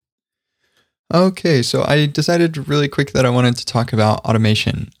Okay, so I decided really quick that I wanted to talk about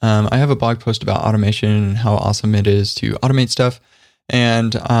automation. I have a blog post about automation and how awesome it is to automate stuff,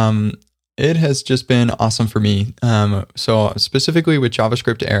 and it has just been awesome for me. So specifically with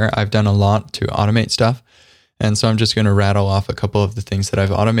JavaScript Air, I've done a lot to automate stuff, and so I'm just going to rattle off a couple of the things that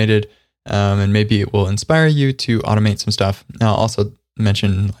I've automated, and maybe it will inspire you to automate some stuff. I'll also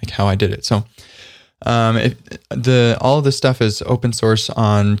mention like how I did it. So. All of this stuff is open source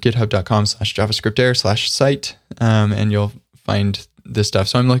on github.com/javascriptair/site, and you'll find this stuff.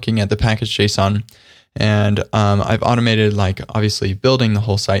 So I'm looking at the package JSON, and I've automated like obviously building the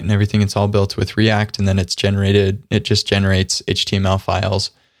whole site and everything. It's all built with React, and then it just generates HTML files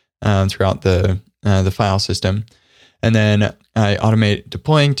throughout the file system, and then I automate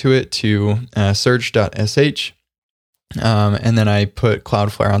deploying to it to surge.sh. And then I put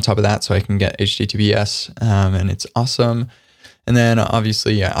Cloudflare on top of that so I can get HTTPS, and it's awesome. And then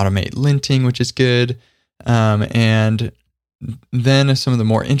obviously I automate linting, which is good. And then some of the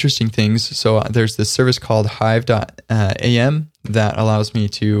more interesting things. So there's this service called hive.am that allows me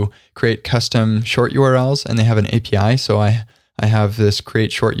to create custom short URLs, and they have an API. So I have this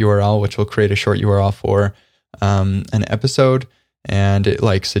create short URL, which will create a short URL for an episode, and it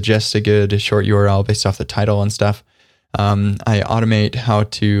like suggests a good short URL based off the title and stuff. I automate how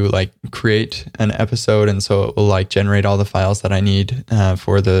to like create an episode, and so it will like generate all the files that I need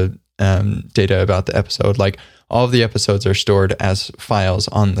for the data about the episode. Like all of the episodes are stored as files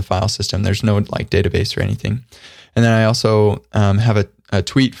on the file system. There's no like database or anything. And then I also have a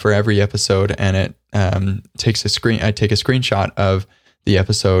tweet for every episode, and it takes I take a screenshot of the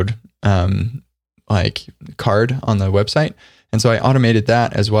episode like card on the website, and so I automated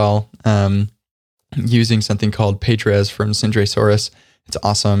that as well. Using something called PageRes from Syndrasaurus. It's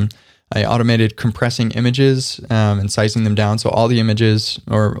awesome. I automated compressing images and sizing them down. So all the images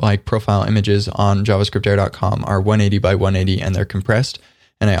or like profile images on javascriptair.com are 180 by 180 and they're compressed.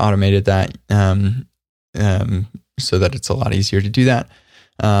 And I automated that so that it's a lot easier to do that.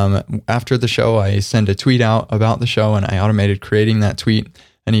 After the show, I send a tweet out about the show, and I automated creating that tweet.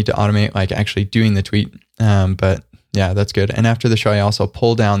 I need to automate like actually doing the tweet, but yeah, that's good. And after the show, I also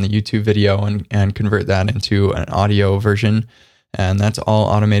pull down the YouTube video and convert that into an audio version. And that's all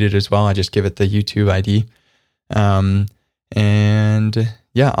automated as well. I just give it the YouTube ID. And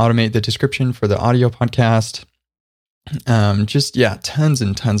yeah, automate the description for the audio podcast. Tons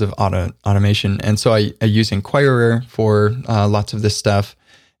and tons of automation. And so I use Inquirer for lots of this stuff.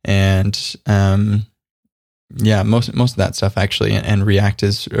 And most of that stuff actually. And React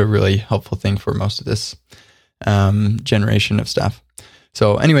is a really helpful thing for most of this generation of stuff.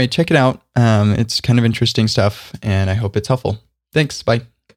 So anyway, check it out. It's kind of interesting stuff, and I hope it's helpful. Thanks. Bye.